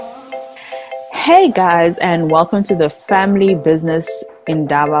Hey guys, and welcome to the Family Business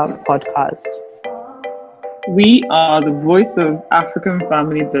Indaba podcast. We are the voice of African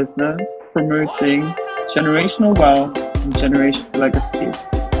family business, promoting generational wealth and generational legacies.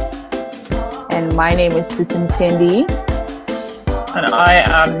 And my name is Susan Tendi. And I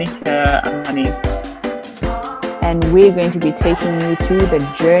am Nika Amani. And we're going to be taking you through the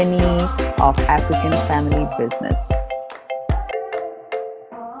journey of African family business.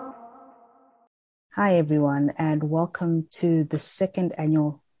 Hi everyone, and welcome to the second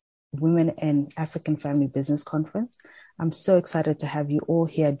annual Women in African Family Business Conference. I'm so excited to have you all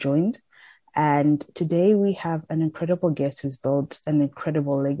here joined. And today we have an incredible guest who's built an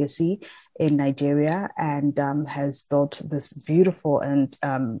incredible legacy in Nigeria and has built this beautiful and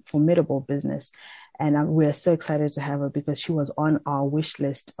formidable business. And we're so excited to have her because she was on our wish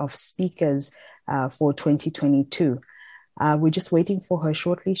list of speakers for 2022. We're just waiting for her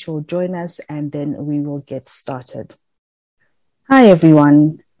shortly. She'll join us and then we will get started. Hi,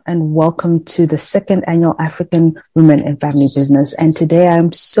 everyone, and welcome to the second annual African Women in Family Business. And today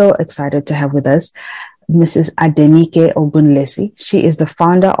I'm so excited to have with us Mrs. Adenike Ogunlesi. She is the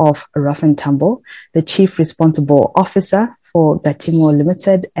founder of Rough and Tumble, the Chief Responsible Officer for Gatimo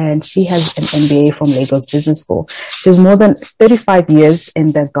Limited, and she has an MBA from Lagos Business School. She has more than 35 years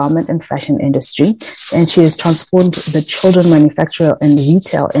in the garment and fashion industry, and she has transformed the children manufacturer and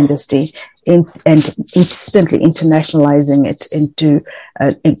retail industry and instantly internationalizing it into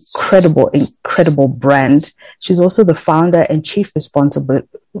an incredible brand. She's also the founder and chief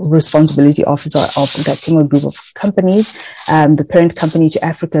responsibility officer of Gatimo Group of Companies, the parent company to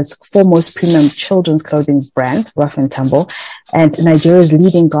Africa's foremost premium children's clothing brand, Rough and Tumble, and Nigeria's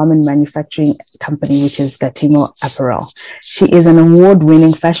leading garment manufacturing company, which is Gatimo Apparel. She is an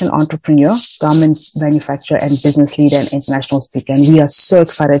award-winning fashion entrepreneur, garment manufacturer, and business leader and international speaker. And we are so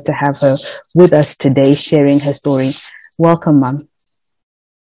excited to have her with us today, sharing her story. Welcome, Mom.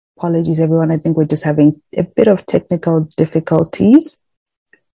 Apologies, everyone. I think we're just having a bit of technical difficulties.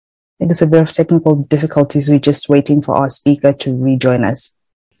 We're just waiting for our speaker to rejoin us.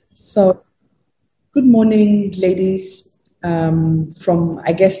 So, good morning, ladies, from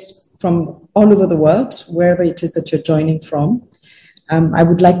all over the world, wherever it is that you're joining from. I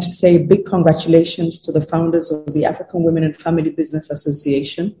would like to say big congratulations to the founders of the African Women and Family Business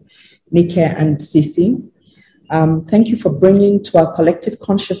Association, Nika and Sisi. Thank you for bringing to our collective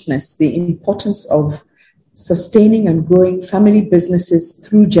consciousness the importance of sustaining and growing family businesses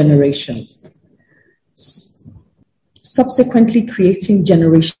through generations, subsequently creating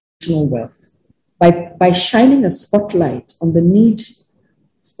generational wealth. By shining a spotlight on the need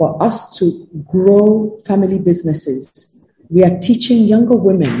for us to grow family businesses, we are teaching younger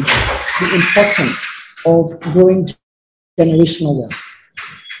women the importance of growing generational wealth.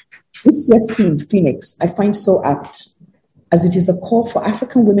 This year's theme, Phoenix, I find so apt, as it is a call for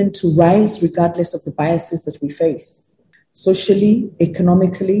African women to rise regardless of the biases that we face, socially,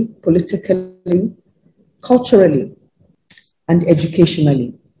 economically, politically, culturally, and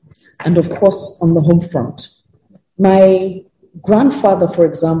educationally, and of course, on the home front. My grandfather, for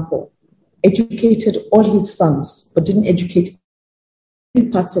example, educated all his sons, but didn't educate any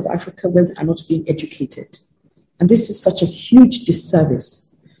parts of Africa where we are not being educated. And this is such a huge disservice,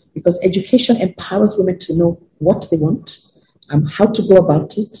 because education empowers women to know what they want, how to go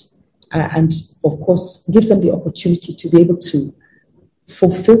about it, and of course, gives them the opportunity to be able to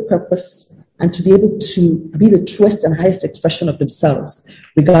fulfill purpose and to be able to be the truest and highest expression of themselves,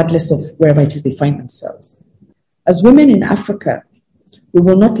 regardless of wherever it is they find themselves. As women in Africa, we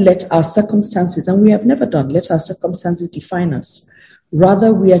will not let our circumstances, and we have never done, let our circumstances define us.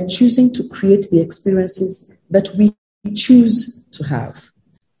 Rather, we are choosing to create the experiences that we choose to have.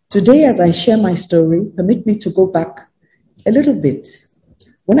 Today, as I share my story, permit me to go back a little bit.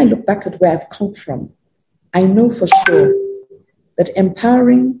 When I look back at where I've come from, I know for sure that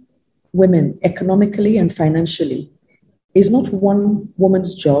empowering women economically and financially is not one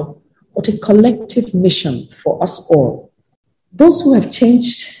woman's job, but a collective mission for us all. Those who have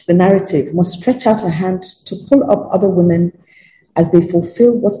changed the narrative must stretch out a hand to pull up other women as they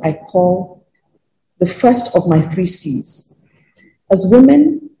fulfill what I call the first of my 3 C's. As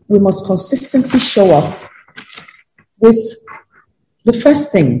women, we must consistently show up with the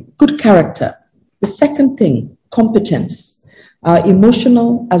first thing, good character. The second thing, competence, our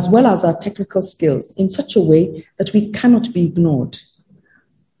emotional as well as our technical skills in such a way that we cannot be ignored.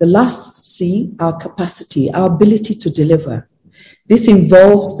 The last C, our capacity, our ability to deliver. This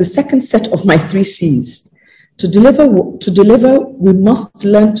involves the second set of my 3 C's. To deliver, we must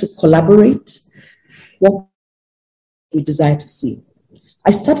learn to collaborate what we desire to see.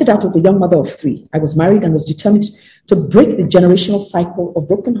 I started out as a young mother of 3. I was married and was determined to break the generational cycle of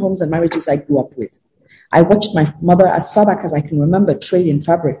broken homes and marriages I grew up with. I watched my mother, as far back as I can remember, trade in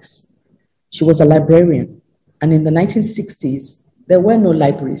fabrics. She was a librarian. And in the 1960s, there were no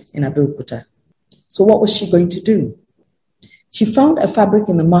libraries in Abeokuta. So what was she going to do? She found a fabric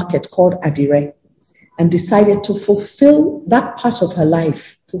in the market called Adire and decided to fulfill that part of her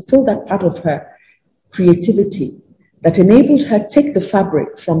life, fulfill that part of her creativity that enabled her take the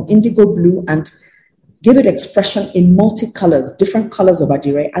fabric from indigo blue and give it expression in multicolors, different colors of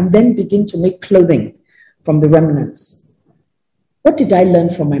Adire, and then begin to make clothing from the remnants. What did I learn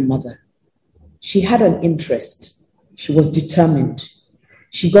from my mother? She had an interest. She was determined.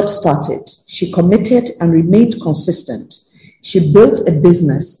 She got started. She committed and remained consistent. She built a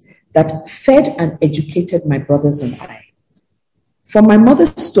business that fed and educated my brothers and I. From my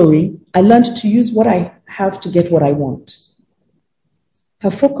mother's story, I learned to use what I have to get what I want.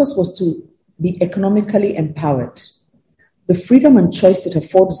 Her focus was to be economically empowered. The freedom and choice it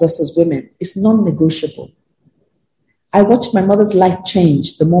affords us as women is non-negotiable. I watched my mother's life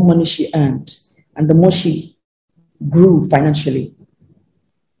change the more money she earned and the more she grew financially.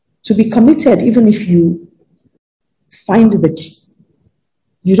 To be committed, even if you find that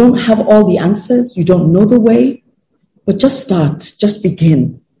you don't have all the answers, you don't know the way, but just start, just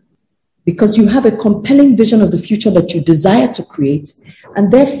begin. Because you have a compelling vision of the future that you desire to create,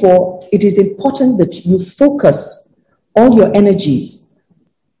 and therefore it is important that you focus all your energies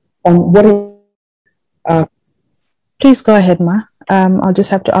on what Please go ahead, Ma. I'll just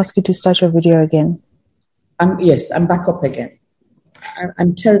have to ask you to start your video again. Yes, I'm back up again.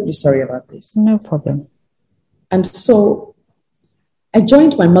 I'm terribly sorry about this. No problem. And so I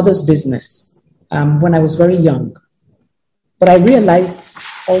joined my mother's business when I was very young. But I realized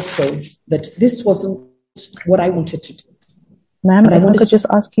also that this wasn't what I wanted to do. Ma'am, I could just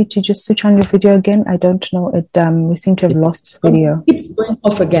ask you to just switch on your video again. I don't know. We seem to have lost video. It's going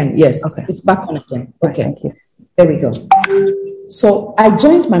off again. Yes. Okay. It's back on again. Okay. Right, thank you. There we go. So I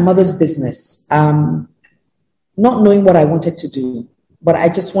joined my mother's business, not knowing what I wanted to do, but I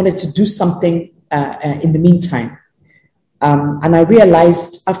just wanted to do something in the meantime. And I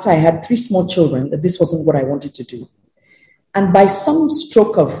realized after I had 3 small children that this wasn't what I wanted to do. And by some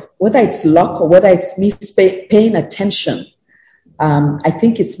stroke of, whether it's luck or whether it's me paying attention, I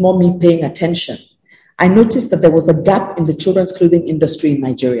think it's more me paying attention, I noticed that there was a gap in the children's clothing industry in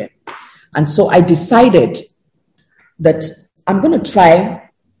Nigeria. And so I decided that I'm going to try,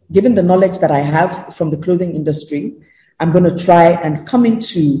 given the knowledge that I have from the clothing industry, I'm going to try and come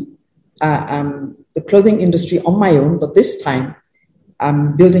into the clothing industry on my own, but this time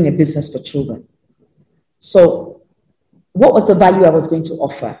I'm building a business for children. So what was the value I was going to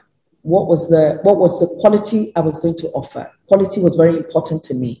offer? What was the quality I was going to offer? Quality was very important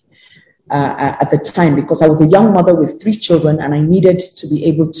to me at the time because I was a young mother with 3 children and I needed to be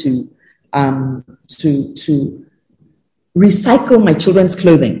able to recycle my children's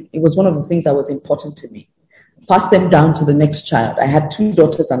clothing. It was one of the things that was important to me. Pass them down to the next child. I had 2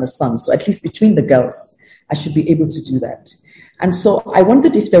 daughters and a son, so at least between the girls, I should be able to do that. And so I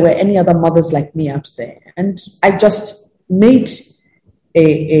wondered if there were any other mothers like me out there. And I just made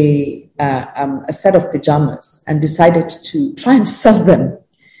a set of pajamas and decided to try and sell them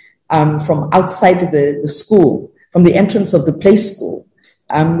from outside the school, from the entrance of the play school,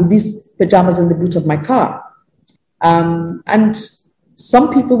 with these pajamas in the boot of my car. And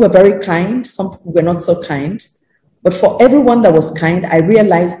some people were very kind, some people were not so kind. But for everyone that was kind, I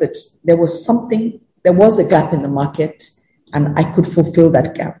realized that there was a gap in the market, and I could fulfill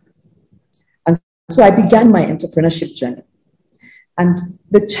that gap. And so I began my entrepreneurship journey. And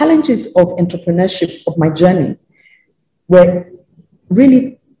the challenges of entrepreneurship of my journey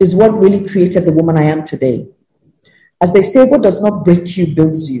is what really created the woman I am today. As they say, what does not break you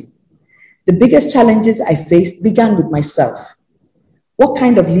builds you. The biggest challenges I faced began with myself. What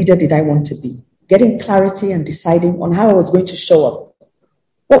kind of leader did I want to be? Getting clarity and deciding on how I was going to show up.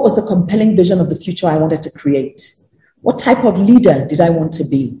 What was the compelling vision of the future I wanted to create? What type of leader did I want to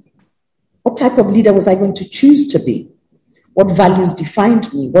be? What type of leader was I going to choose to be? What values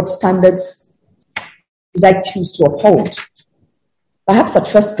defined me? What standards did I choose to uphold? Perhaps at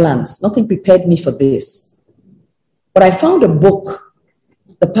first glance, nothing prepared me for this. But I found a book,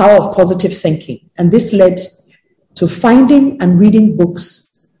 The Power of Positive Thinking, and this led to finding and reading books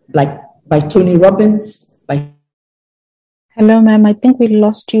like by Tony Robbins. Hello, ma'am. I think we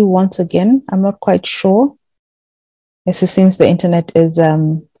lost you once again. I'm not quite sure. Yes, it seems the internet is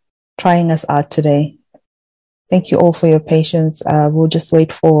trying us out today. Thank you all for your patience. We'll just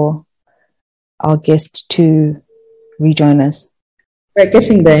wait for our guest to rejoin us. We're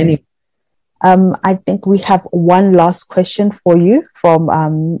getting there anyway. I think we have one last question for you from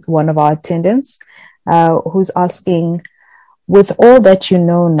one of our attendants who's asking, with all that you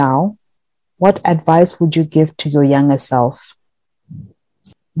know now, what advice would you give to your younger self?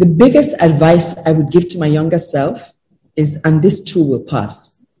 The biggest advice I would give to my younger self is, and this too will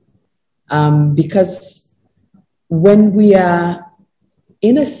pass, because when we are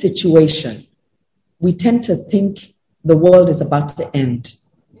in a situation, we tend to think the world is about to end.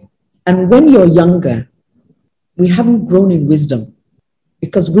 And when you're younger, we haven't grown in wisdom,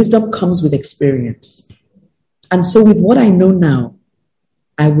 because wisdom comes with experience. And so with what I know now,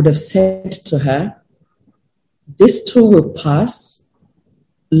 I would have said to her, this too will pass.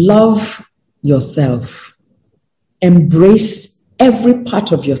 Love yourself. Embrace every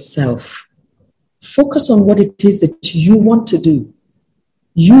part of yourself. Focus on what it is that you want to do.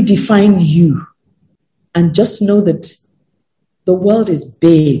 You define you. And just know that the world is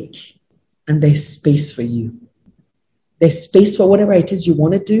big and there's space for you. There's space for whatever it is you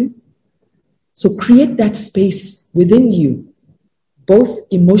want to do. So create that space within you, both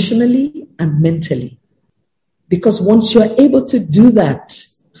emotionally and mentally. Because once you're able to do that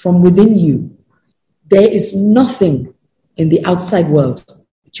from within you, there is nothing in the outside world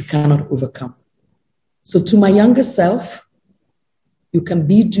that you cannot overcome. So to my younger self, you can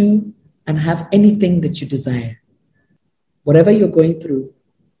be, do, and have anything that you desire. Whatever you're going through,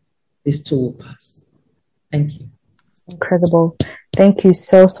 this too will pass. Thank you. Incredible. Thank you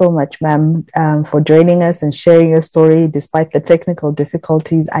so much, ma'am, for joining us and sharing your story despite the technical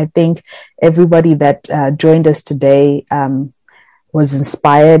difficulties. I think everybody that joined us today was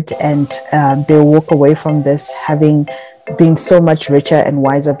inspired, and they'll walk away from this having been so much richer and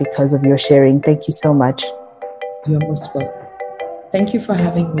wiser because of your sharing. Thank you so much. You're most welcome. Thank you for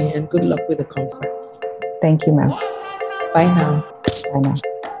having me, and good luck with the conference. Thank you, ma'am. Bye now. Bye now.